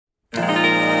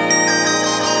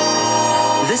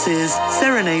This is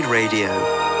Serenade Radio,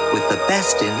 with the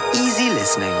best in easy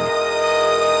listening.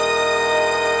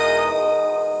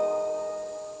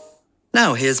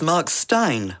 Now here's Mark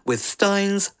Steyn with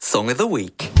Steyn's Song of the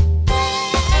Week.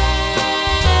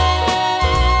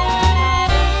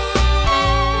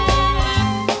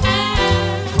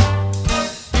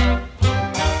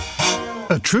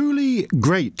 A truly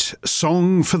great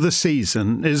song for the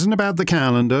season isn't about the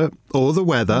calendar or the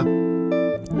weather.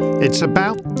 It's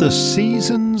about the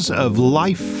seasons of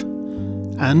life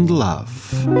and love.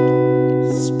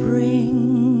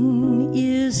 Spring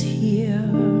is here.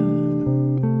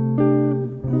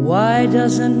 Why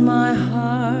doesn't my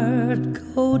heart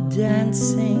go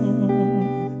dancing?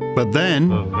 But then,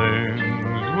 the things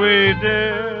we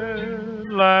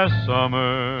did last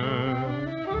summer,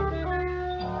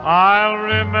 I'll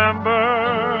remember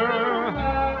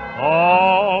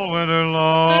all winter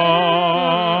long.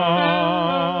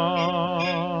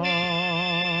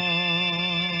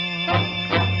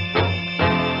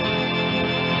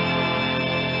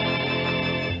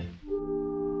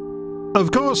 of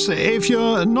course, if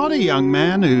you're not a young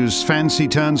man whose fancy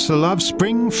turns to love,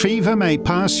 spring fever may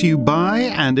pass you by,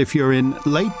 and if you're in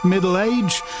late middle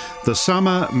age, the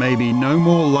summer may be no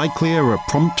more likelier a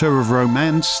prompter of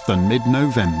romance than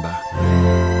mid-November.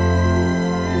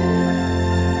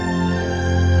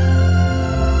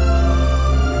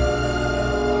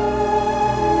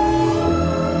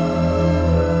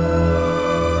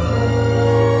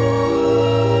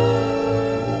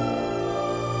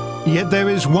 Yet there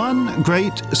is one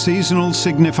great seasonal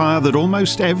signifier that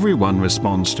almost everyone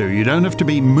responds to. You don't have to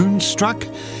be moonstruck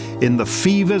in the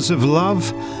fevers of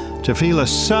love to feel a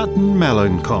certain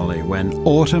melancholy when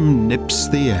autumn nips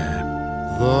the air.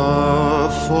 The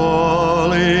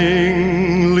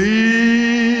falling leaves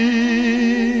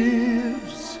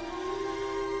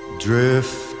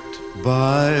drift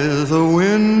by the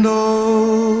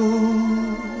window.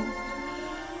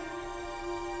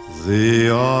 The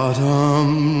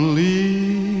autumn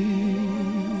leaves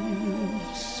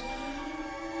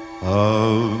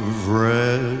of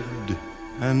red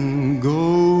and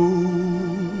gold.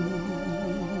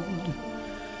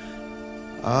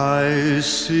 I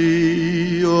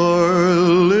see your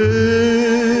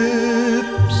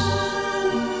lips,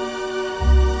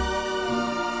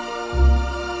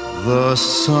 the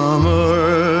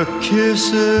summer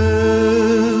kisses,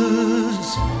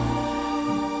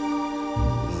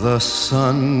 the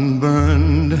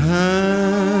sunburned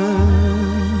hands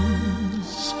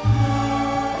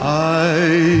I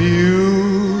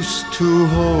used to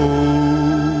hold.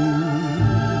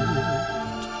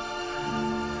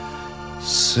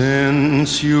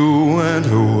 Since you went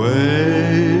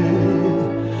away,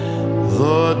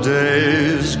 the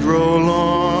days grow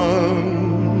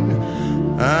long,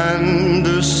 and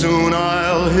soon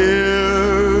I'll hear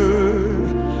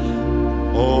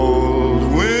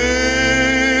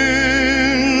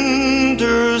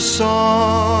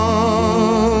song,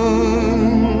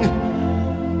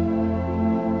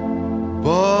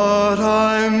 but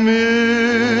I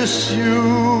miss you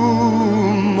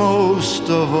most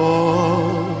of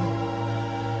all,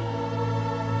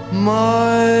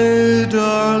 my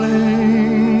darling.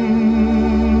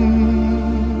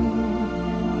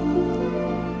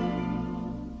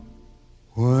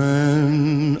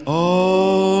 When autumn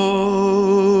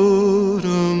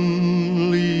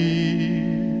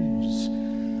leaves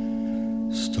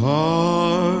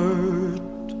start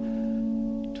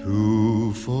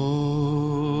to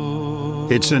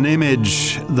fall. It's an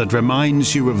image that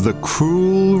reminds you of the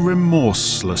cruel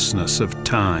remorselessness of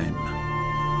time.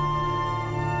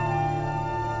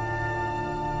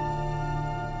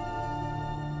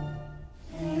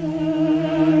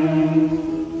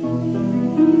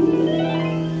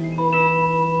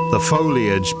 The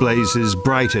foliage blazes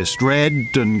brightest red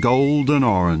and gold and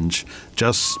orange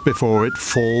just before it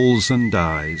falls and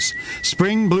dies.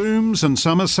 Spring blooms and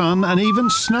summer sun and even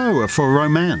snow are for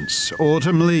romance.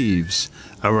 Autumn leaves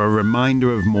are a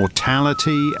reminder of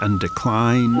mortality and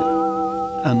decline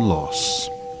and loss.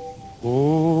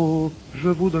 Oh, je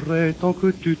voudrais tant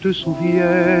que tu te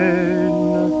souviennes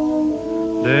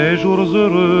des jours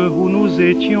heureux où nous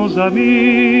étions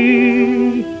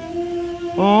amis.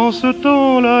 En ce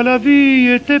temps-là, la vie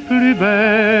était plus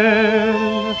belle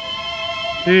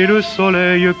et le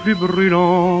soleil plus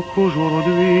brûlant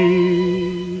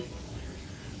qu'aujourd'hui.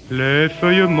 Les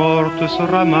feuilles mortes se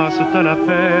ramassent à la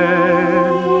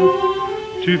pelle.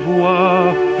 Tu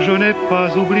vois, je n'ai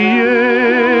pas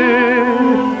oublié.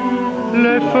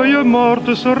 Les feuilles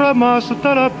mortes se ramassent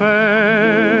à la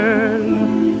pelle.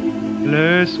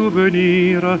 Les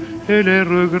souvenirs et les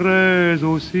regrets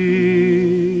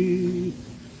aussi.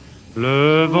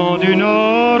 Le vent du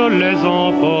nord les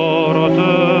emporte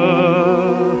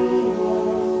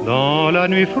dans la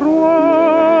nuit froide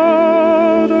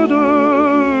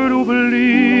de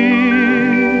l'oubli.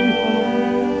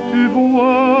 Tu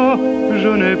vois, je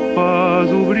n'ai pas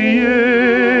oublié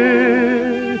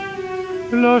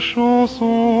la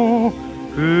chanson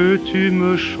que tu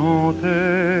me chantais.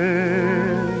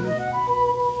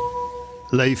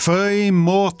 Les feuilles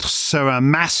mortes se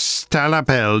ramassent à la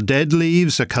pelle. Dead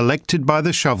leaves are collected by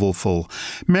the shovelful.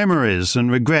 Memories and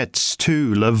regrets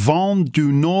too. Le vent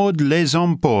du nord les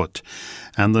emporte.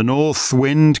 And the north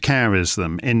wind carries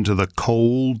them into the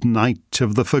cold night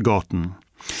of the forgotten.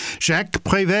 Jacques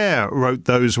Prévert wrote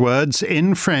those words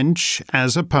in French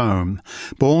as a poem.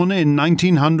 Born in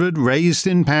 1900, raised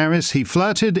in Paris, he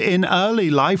flirted in early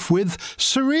life with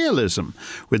surrealism,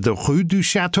 with the Rue du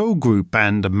Château group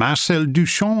and Marcel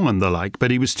Duchamp and the like, but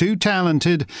he was too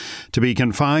talented to be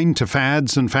confined to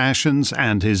fads and fashions,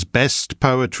 and his best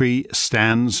poetry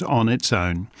stands on its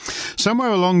own. Somewhere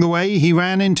along the way, he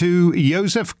ran into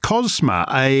Joseph Kozma,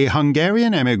 a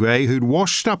Hungarian émigré who'd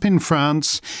washed up in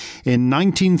France in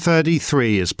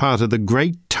 1933 as part of the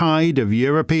great tide of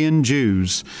European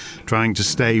Jews trying to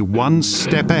stay one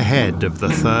step ahead of the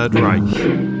Third Reich.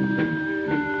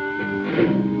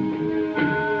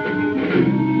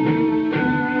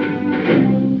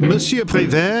 Monsieur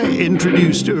Prévert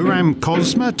introduced Uram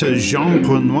Kozma to Jean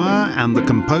Renoir, and the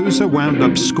composer wound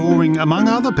up scoring, among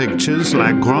other pictures,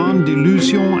 La Grande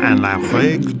Illusion and La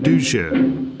Règle du Jeu.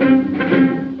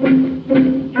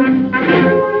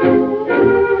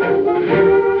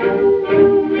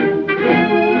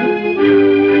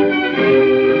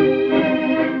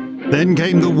 Then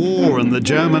came the war and the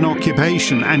German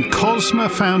occupation, and Kozma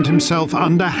found himself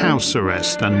under house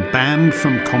arrest and banned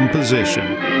from composition.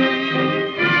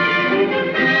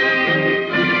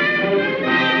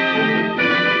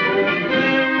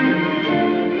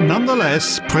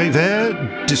 Nonetheless,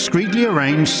 Prévert discreetly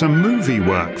arranged some movie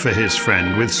work for his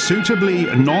friend, with suitably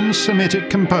non-Semitic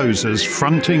composers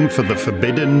fronting for the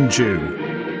Forbidden Jew.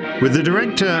 With the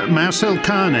director Marcel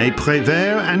Carnet,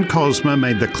 Prévert and Kozma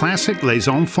made the classic Les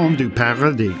Enfants du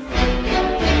Paradis.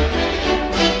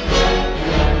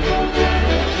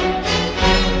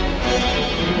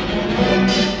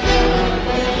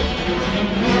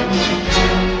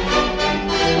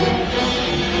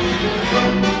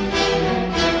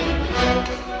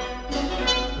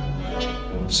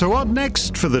 So what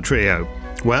next for the trio?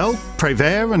 Well,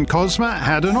 Prévert and Kozma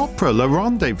had an opera, Le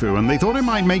Rendezvous, and they thought it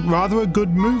might make rather a good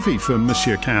movie for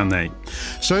Monsieur Carnet.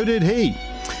 So did he.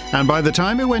 And by the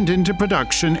time it went into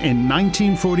production in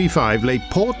 1945, Les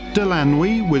Portes de la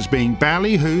Nuit was being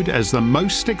ballyhooed as the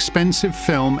most expensive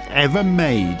film ever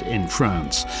made in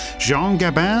France. Jean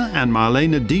Gabin and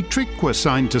Marlene Dietrich were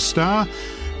signed to star,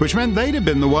 which meant they'd have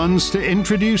been the ones to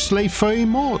introduce Les Feuilles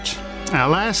Mortes.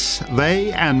 Alas,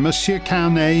 they and Monsieur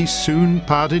Carnet soon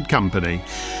parted company,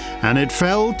 and it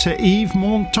fell to Yves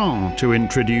Montand to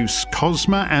introduce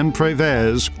Kozma and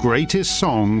Prévert's greatest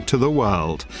song to the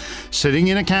world, sitting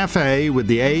in a cafe with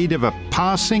the aid of a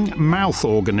passing mouth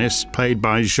organist played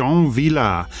by Jean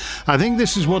Villard. I think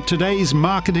this is what today's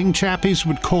marketing chappies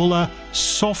would call a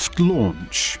soft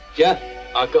launch. Tiens,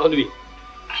 encore lui.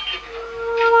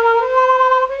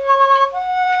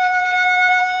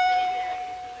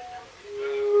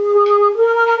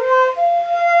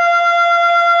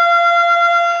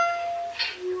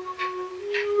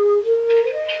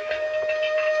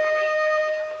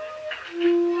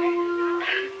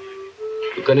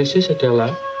 Vous connaissez cet air-là?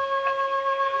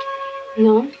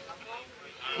 Non.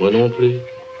 Moi non plus.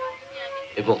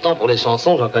 Et pourtant, pour les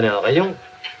chansons, j'en connais un rayon.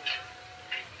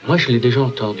 Moi, je l'ai déjà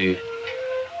entendu.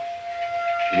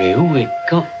 Mais où et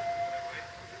quand?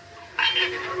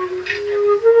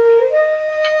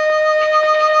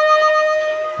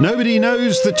 Nobody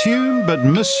knows the tune, but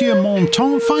Monsieur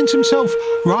Montand finds himself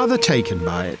rather taken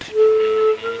by it.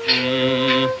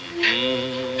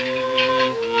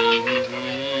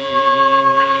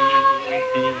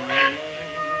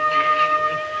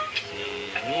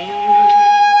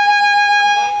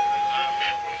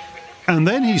 And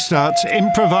then he starts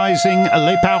improvising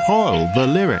les paroles, the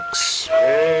lyrics.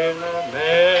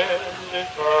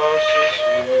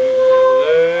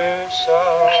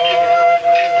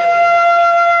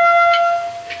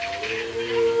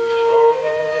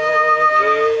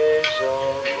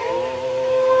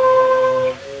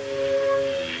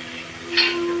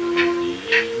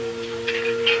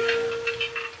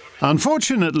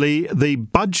 Unfortunately, the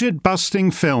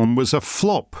budget-busting film was a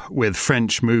flop with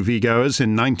French moviegoers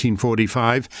in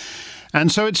 1945, And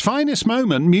so its finest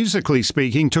moment, musically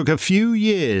speaking, took a few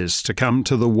years to come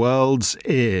to the world's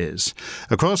ears.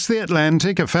 Across the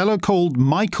Atlantic, a fellow called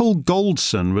Michael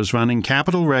Goldson was running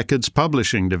Capitol Records'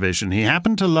 publishing division. He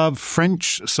happened to love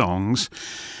French songs,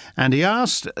 and he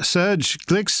asked Serge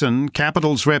Glixon,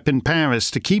 Capitol's rep in Paris,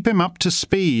 to keep him up to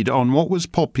speed on what was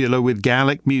popular with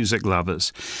Gallic music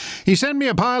lovers. He sent me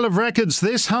a pile of records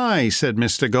this high, said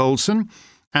Mr. Goldson,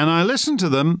 and I listened to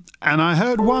them, and I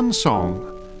heard one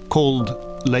song called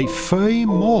Les Feuilles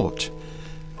Mortes.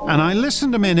 And I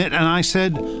listened a minute and I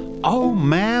said, oh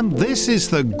man, this is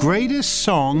the greatest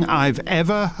song I've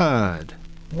ever heard.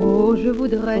 Oh, je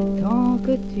voudrais tant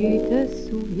que tu te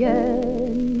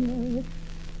souviennes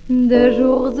des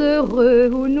jours heureux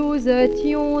où nous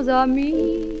étions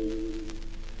amis.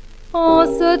 En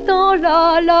ce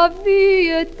temps-là, la vie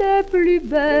était plus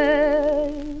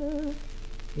belle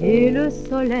et le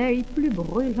soleil plus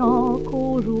brûlant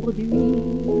qu'aujourd'hui.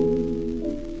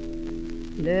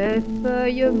 Les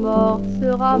feuilles mortes se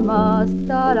ramassent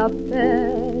à la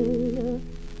pelle.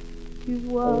 Tu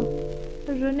vois,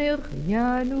 je n'ai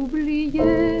rien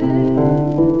oublié.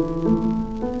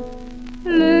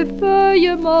 Les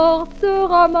feuilles mortes se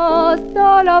ramassent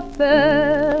à la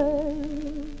pelle.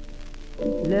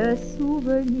 Les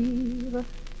souvenirs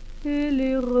et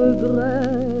les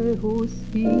regrets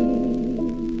aussi.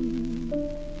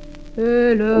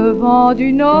 Et le vent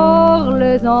du nord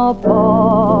les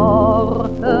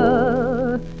emporte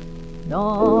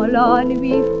dans la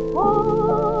nuit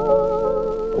froide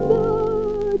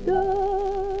de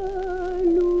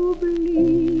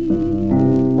l'oubli.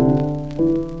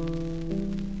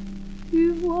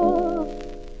 Tu vois,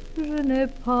 je n'ai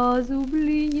pas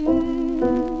oublié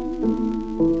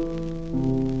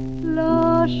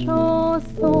la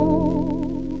chanson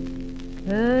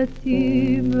que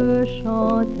tu me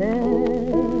chantais.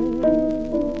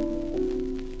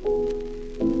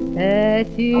 C'est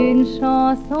une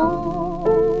chanson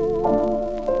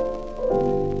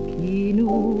qui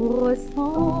nous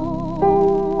ressemble.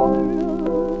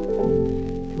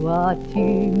 Toi tu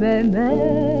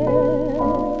m'aimais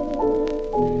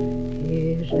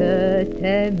et je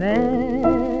t'aimais.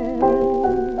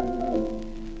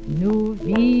 Nous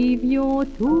vivions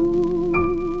tous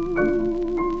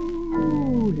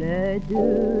les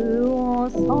deux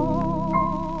ensemble.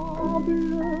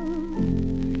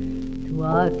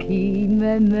 Toi qui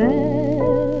m'aimais,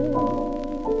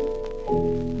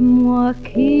 moi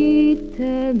qui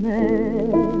t'aimais.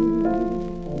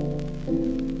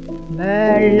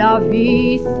 Mais la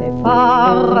vie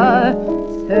sépare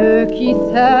ceux qui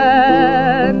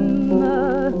s'aiment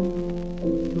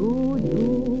tout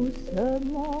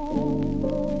doucement,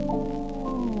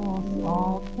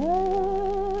 sans faire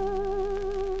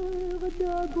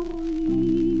de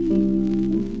bruit.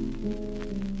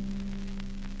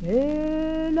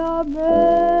 Et la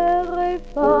mer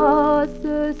efface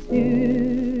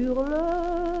sur le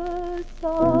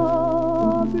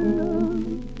sable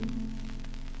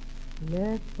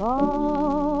les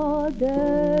pas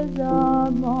des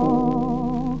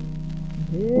amants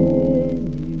désunis.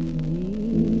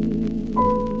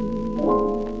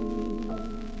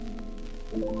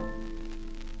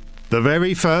 The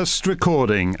very first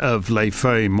recording of Les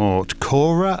Feuilles Mortes,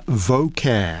 Cora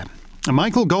Vauquer.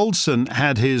 Michael Goldson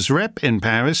had his rep in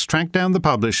Paris track down the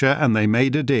publisher and they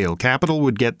made a deal. Capitol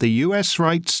would get the US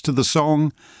rights to the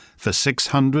song for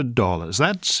 $600.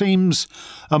 That seems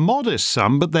a modest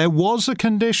sum, but there was a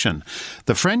condition.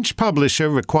 The French publisher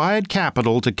required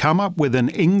Capitol to come up with an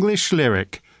English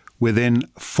lyric within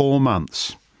 4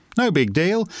 months. No big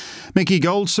deal. Mickey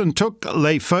Goldson took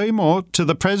Les Feuilles Mortes to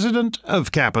the president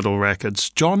of Capitol Records,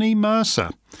 Johnny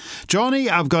Mercer. Johnny,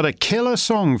 I've got a killer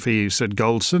song for you, said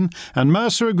Goldson, and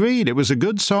Mercer agreed it was a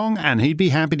good song and he'd be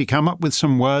happy to come up with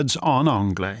some words en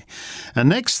anglais. And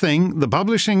next thing, the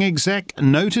publishing exec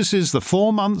notices the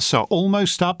 4 months are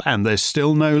almost up and there's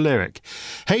still no lyric.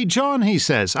 Hey, John, he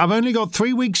says, I've only got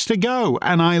 3 weeks to go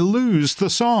and I lose the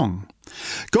song.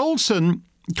 Goldson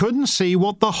couldn't see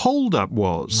what the hold-up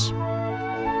was.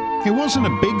 It wasn't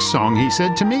a big song, he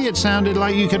said. To me, it sounded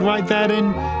like you could write that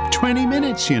in 20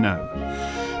 minutes, you know.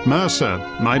 Mercer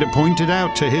might have pointed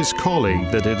out to his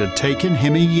colleague that it had taken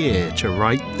him a year to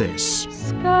write this.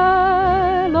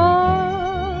 Skylark,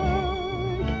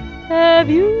 have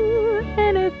you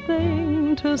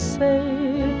anything to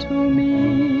say to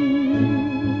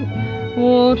me?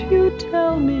 Won't you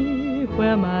tell me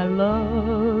where my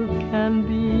love can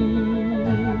be?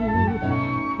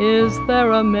 Is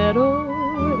there a meadow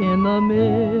in the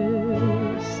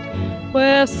mist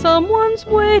where someone's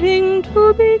waiting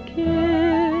to be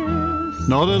kissed?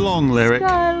 Not a long lyric,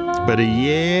 but a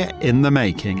year in the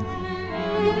making.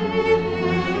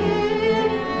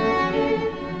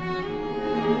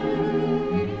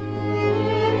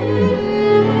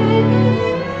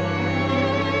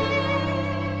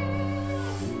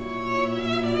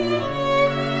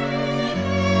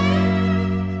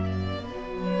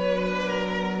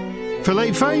 For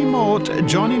Les Feuilles Mortes,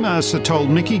 Johnny Mercer told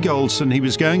Mickey Goldson he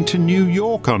was going to New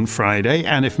York on Friday,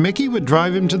 and if Mickey would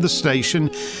drive him to the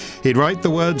station, he'd write the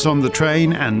words on the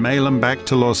train and mail them back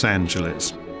to Los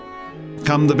Angeles.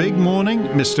 Come the big morning,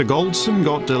 Mr. Goldson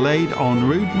got delayed en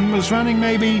route and was running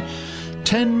maybe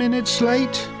 10 minutes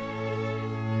late.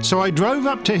 So I drove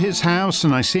up to his house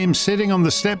and I see him sitting on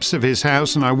the steps of his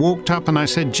house, and I walked up and I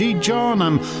said, "Gee, John,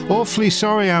 I'm awfully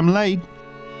sorry I'm late."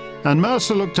 And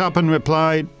Mercer looked up and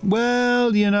replied,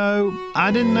 "Well, you know,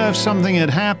 I didn't know if something had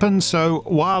happened, so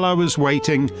while I was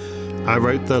waiting, I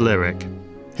wrote the lyric.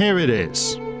 Here it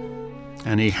is."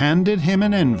 And he handed him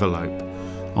an envelope,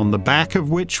 on the back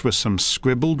of which were some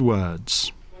scribbled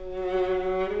words.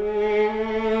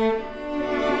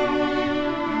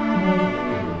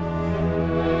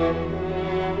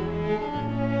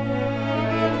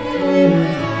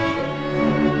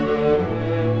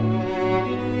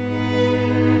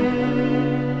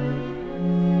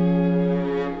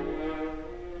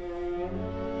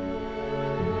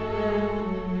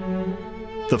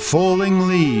 The falling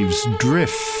leaves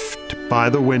drift by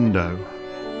the window.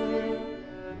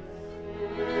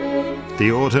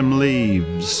 The autumn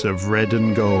leaves of red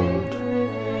and gold.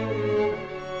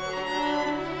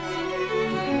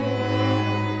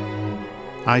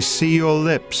 I see your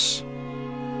lips,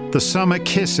 the summer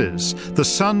kisses, the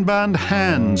sunburned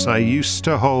hands I used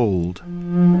to hold.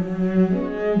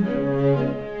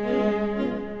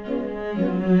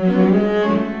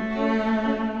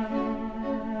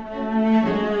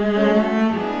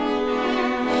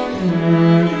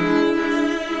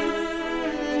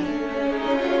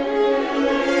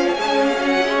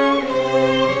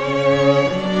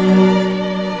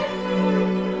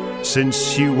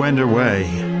 Since you went away,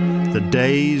 the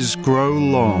days grow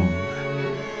long,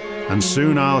 and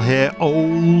soon I'll hear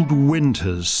old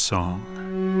winter's song.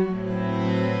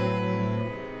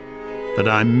 But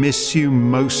I miss you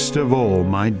most of all,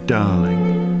 my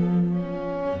darling,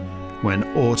 when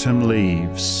autumn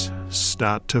leaves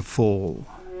start to fall.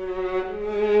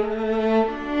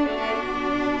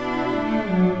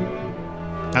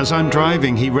 As I'm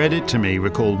driving, he read it to me,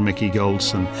 recalled Mickey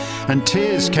Goldson, and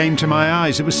tears came to my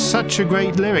eyes. It was such a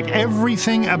great lyric.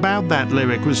 Everything about that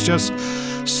lyric was just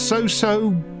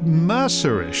so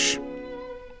Mercerish.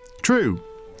 True,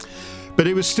 but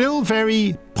it was still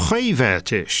very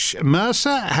Prévertish.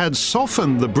 Mercer had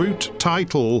softened the brute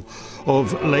title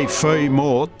of Les Feuilles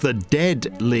Mortes, the dead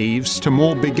leaves, to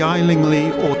more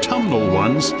beguilingly autumnal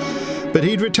ones, but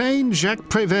he'd retained Jacques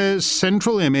Prévert's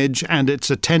central image and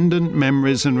its attendant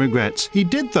memories and regrets. He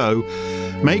did, though,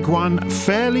 make one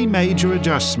fairly major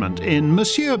adjustment. In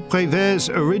Monsieur Prévert's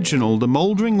original, the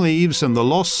mouldering leaves and the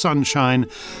lost sunshine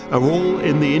are all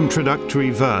in the introductory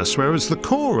verse, whereas the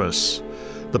chorus,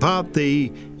 the part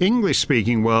the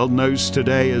English-speaking world knows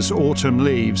today as autumn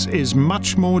leaves, is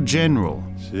much more general.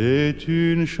 C'est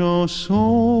une chanson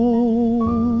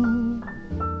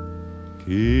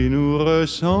qui nous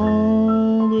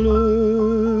ressemble.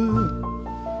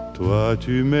 Toi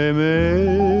tu m'aimais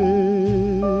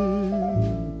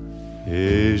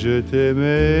et je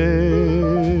t'aimais.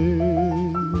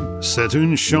 C'est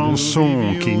une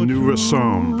chanson qui nous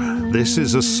ressemble. This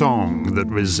is a song that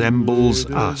resembles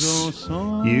us.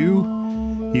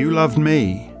 You loved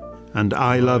me, and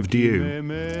I loved you.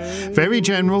 Very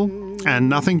general, and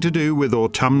nothing to do with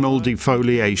autumnal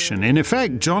defoliation. In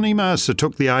effect, Johnny Mercer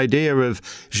took the idea of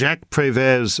Jacques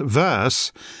Prévert's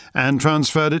verse and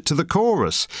transferred it to the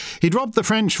chorus. He dropped the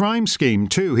French rhyme scheme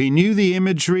too. He knew the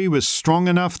imagery was strong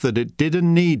enough that it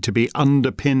didn't need to be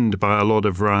underpinned by a lot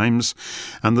of rhymes,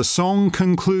 and the song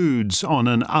concludes on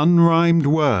an unrhymed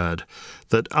word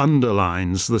that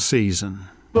underlines the season.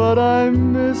 But I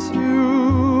miss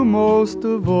you most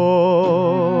of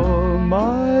all,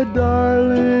 my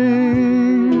darling,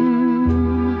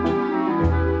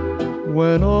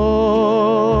 when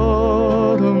autumn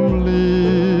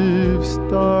leaves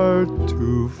start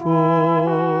to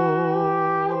fall.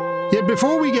 Yet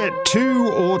before we get too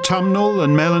autumnal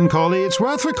and melancholy, it's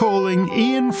worth recalling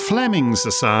Ian Fleming's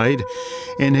aside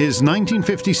in his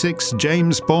 1956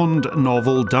 James Bond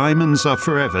novel Diamonds Are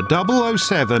Forever.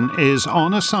 007 is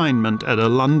on assignment at a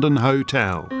London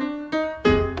hotel.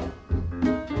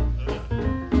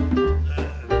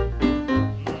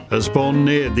 As Bond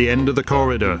neared the end of the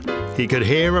corridor, he could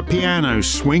hear a piano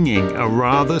swinging a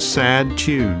rather sad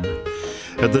tune.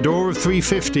 At the door of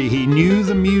 350, he knew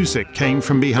the music came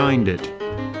from behind it.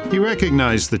 He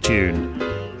recognized the tune.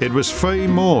 It was Feuilles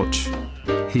Mortes.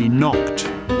 He knocked.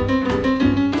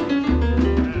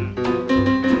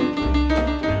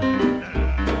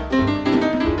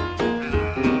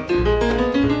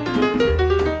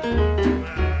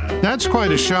 That that's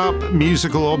quite a sharp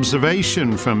musical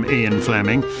observation from Ian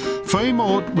Fleming. Feuilles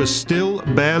Mortes was still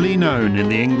barely known in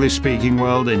the English-speaking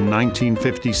world in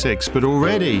 1956, but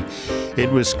already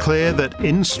it was clear that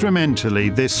instrumentally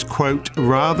this, quote,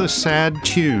 rather sad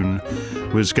tune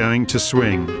was going to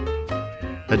swing.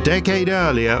 A decade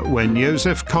earlier, when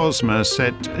Joseph Cosma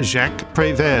set Jacques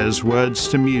Prévert's words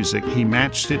to music, he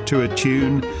matched it to a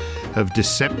tune of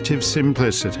deceptive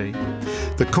simplicity.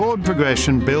 The chord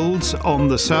progression builds on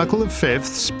the circle of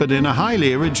fifths, but in a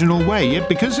highly original way, yet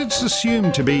because it's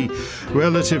assumed to be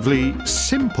relatively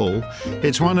simple,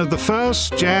 it's one of the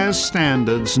first jazz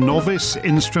standards novice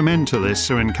instrumentalists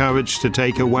are encouraged to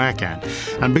take a whack at.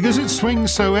 And because it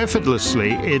swings so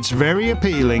effortlessly, it's very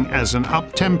appealing as an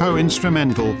up-tempo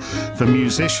instrumental for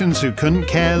musicians who couldn't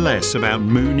care less about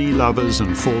moony lovers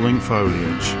and falling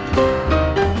foliage.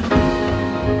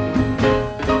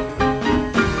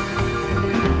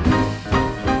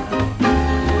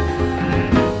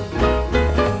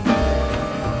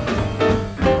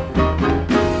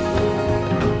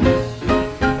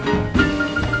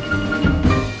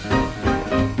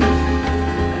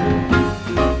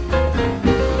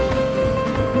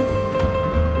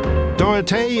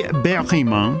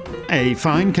 Berryman, a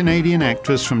fine Canadian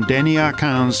actress from Denis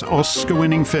Arcand's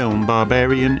Oscar-winning film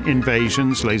Barbarian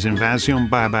Invasions, Les Invasions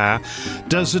Barbares,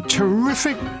 does a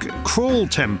terrific crawl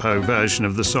tempo version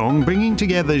of the song, bringing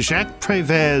together Jacques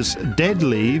Prévert's Dead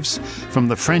Leaves from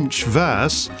the French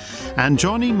verse and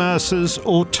Johnny Mercer's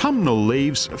Autumnal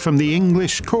Leaves from the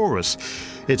English chorus.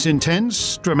 It's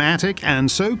intense, dramatic,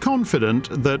 and so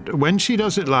confident that when she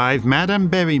does it live, Madame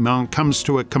Berryman comes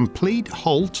to a complete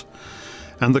halt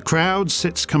and the crowd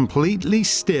sits completely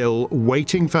still,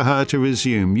 waiting for her to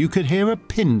resume. You could hear a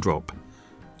pin drop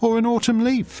or an autumn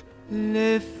leaf.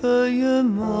 Les feuilles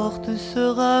mortes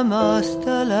se ramassent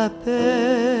à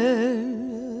l'appel.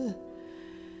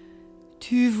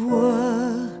 Tu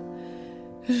vois,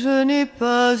 je n'ai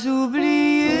pas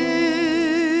oublié.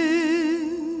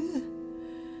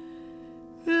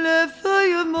 Les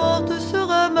feuilles mortes se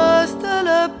ramassent à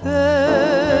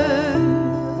l'appel.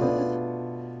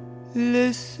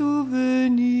 Les souvenirs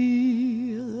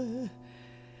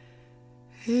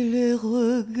et les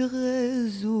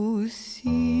regrets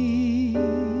aussi.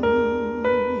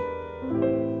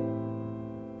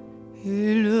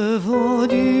 Et le vent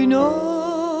du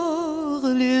nord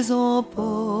les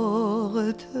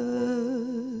emporte.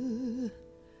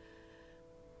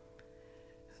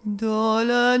 Dans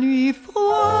la nuit froide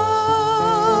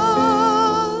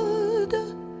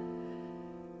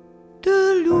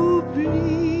de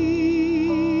l'oubli.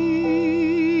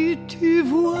 Tu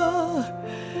vois,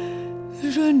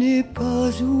 je n'ai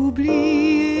pas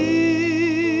oublié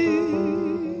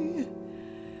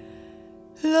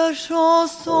la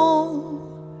chanson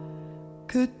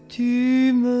que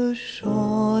tu me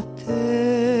chantais.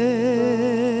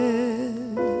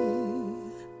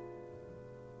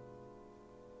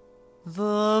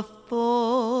 The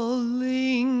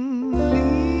falling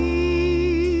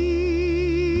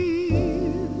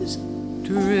leaves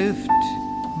drift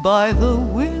by the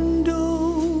window.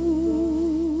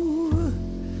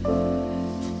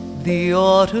 The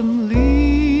autumn leaves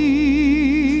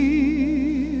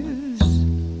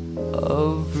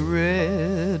of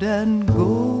red and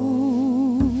gold.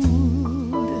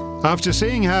 After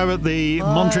seeing her at the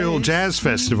Montreal Jazz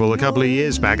Festival a couple of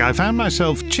years back, I found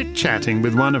myself chit-chatting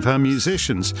with one of her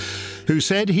musicians who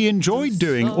said he enjoyed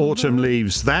doing Autumn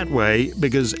Leaves that way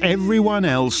because everyone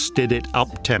else did it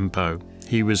up-tempo.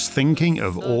 He was thinking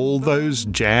of all those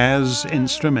jazz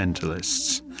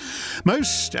instrumentalists.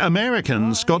 Most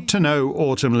Americans got to know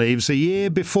Autumn Leaves a year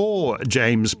before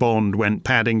James Bond went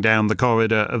padding down the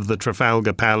corridor of the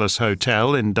Trafalgar Palace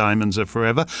Hotel in Diamonds Are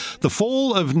Forever, the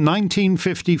fall of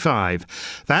 1955.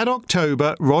 That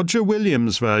October, Roger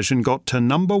Williams' version got to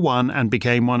 #1 and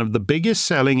became one of the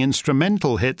biggest-selling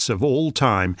instrumental hits of all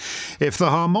time. If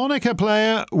the harmonica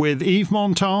player with Yves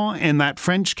Montand in that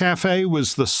French cafe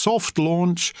was the soft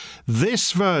launch,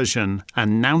 this version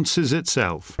announces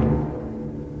itself.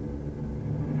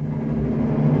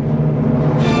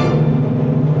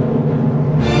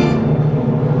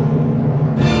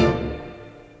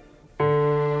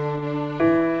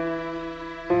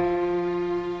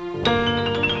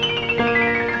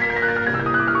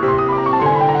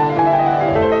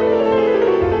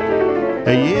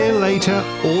 A year later,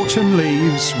 Autumn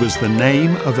Leaves was the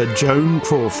name of a Joan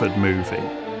Crawford movie.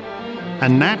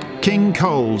 And Nat King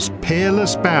Cole's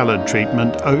peerless ballad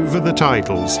treatment over the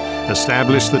titles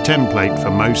established the template for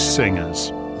most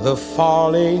singers. The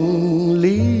falling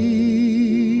leaves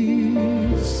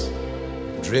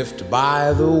drift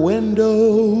by the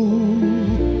window.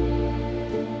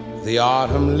 the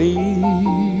autumn leaves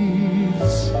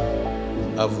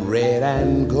of red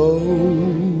and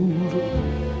gold.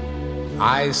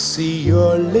 I see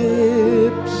your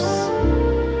lips,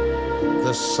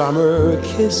 the summer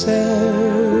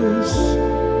kisses,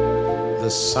 the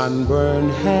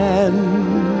sunburned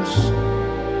hands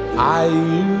I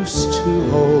used to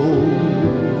hold.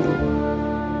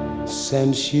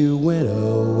 Since you went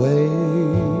away,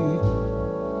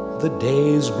 the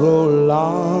days grow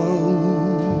long,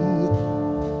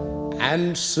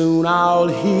 and soon I'll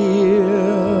hear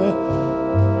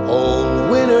old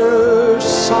winter's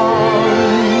song.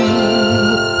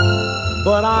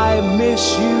 But I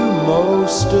miss you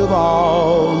most of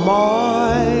all,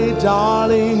 my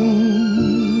darling,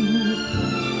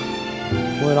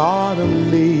 when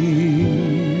autumn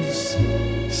leaves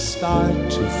start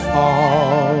to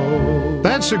fall.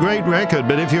 That's a great record,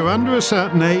 but if you're under a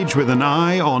certain age with an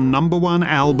eye on #1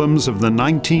 albums of the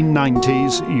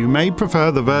 1990s, you may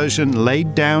prefer the version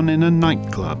laid down in a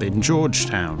nightclub in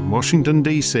Georgetown, Washington,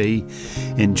 D.C.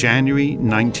 in January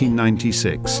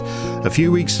 1996. A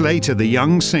few weeks later, the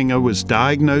young singer was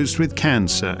diagnosed with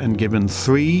cancer and given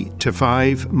 3 to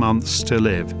 5 months to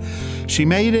live. She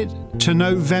made it to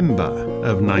November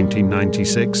of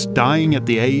 1996, dying at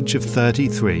the age of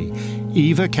 33.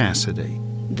 Eva Cassidy.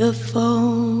 The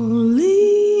falling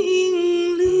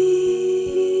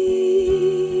leaves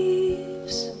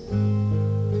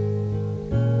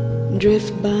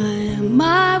drift by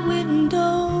my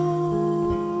window.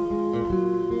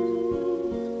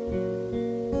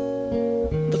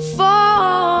 The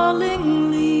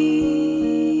falling leaves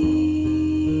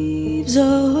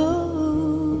of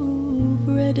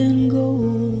red and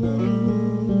gold.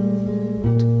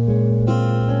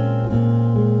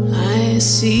 I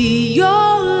see your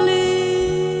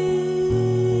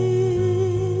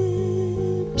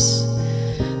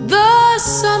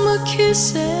summer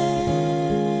kisses,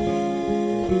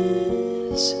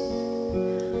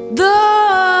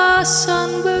 the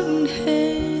sunburned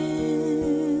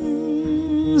hands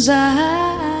I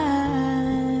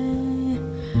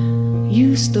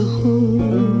used to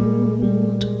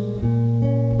hold.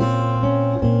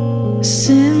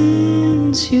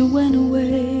 Since you went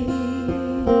away,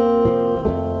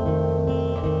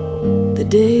 the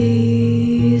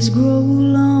days grow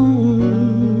long,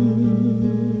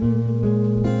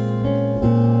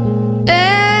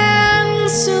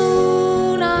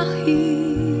 soon I'll hear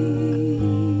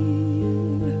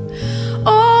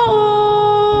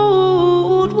old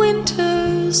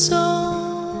winter's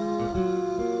song.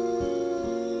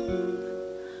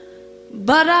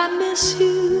 But I miss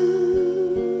you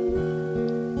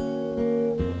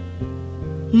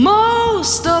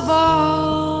most of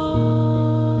all,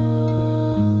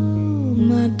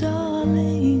 my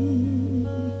darling,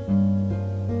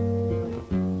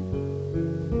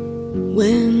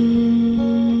 when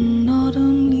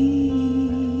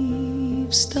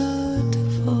start to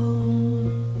fall.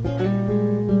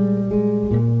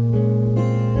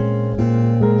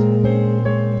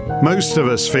 Most of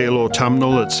us feel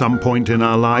autumnal at some point in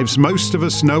our lives. Most of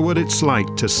us know what it's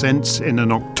like to sense in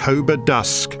an October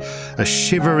dusk a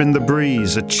shiver in the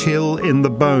breeze, a chill in the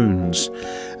bones,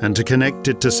 and to connect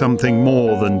it to something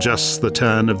more than just the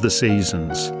turn of the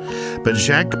seasons. But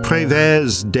Jacques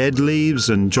Prévert's Dead Leaves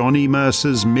and Johnny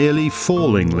Mercer's Merely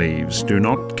Falling Leaves do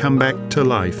not come back to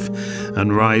life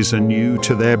and rise anew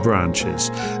to their branches.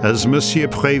 As Monsieur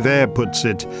Prévert puts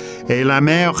it, Et la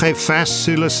mer efface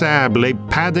sur le sable les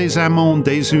pas des amants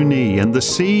désunis, and the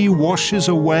sea washes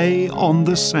away on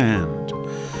the sand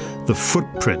the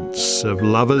footprints of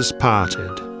lovers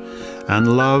parted,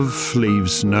 and love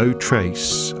leaves no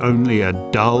trace, only a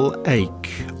dull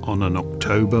ache on an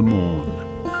October morn.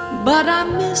 But I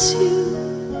miss you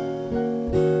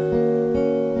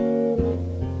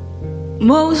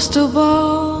most of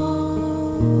all,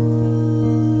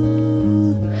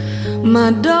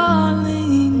 my darling,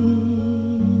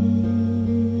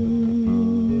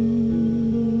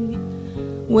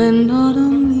 when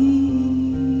autumn leaves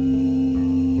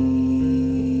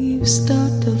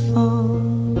start to fall.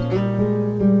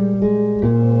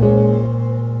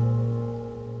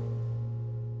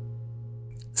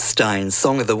 Steyn's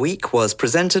Song of the Week was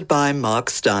presented by Mark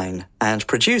Steyn and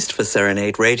produced for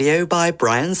Serenade Radio by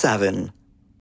Brian Savin.